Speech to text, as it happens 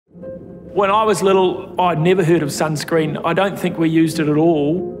When I was little, I'd never heard of sunscreen. I don't think we used it at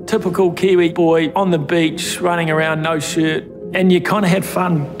all. Typical Kiwi boy on the beach, running around, no shirt. And you kind of had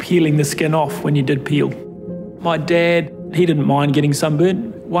fun peeling the skin off when you did peel. My dad, he didn't mind getting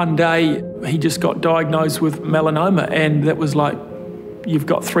sunburned. One day, he just got diagnosed with melanoma, and that was like, you've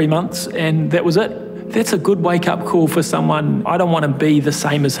got 3 months, and that was it. That's a good wake-up call for someone. I don't want to be the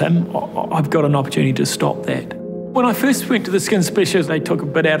same as him. I've got an opportunity to stop that. When I first went to the skin specialist, they took a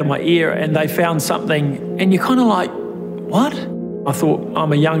bit out of my ear and they found something, and you're kind of like, what? I thought,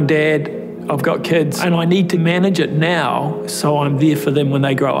 I'm a young dad, I've got kids, and I need to manage it now so I'm there for them when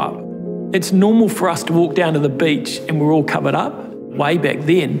they grow up. It's normal for us to walk down to the beach and we're all covered up. Way back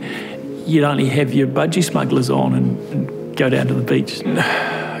then, you'd only have your budgie smugglers on and go down to the beach.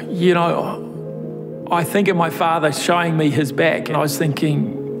 You know, I think of my father showing me his back, and I was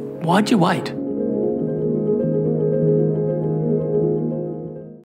thinking, why'd you wait?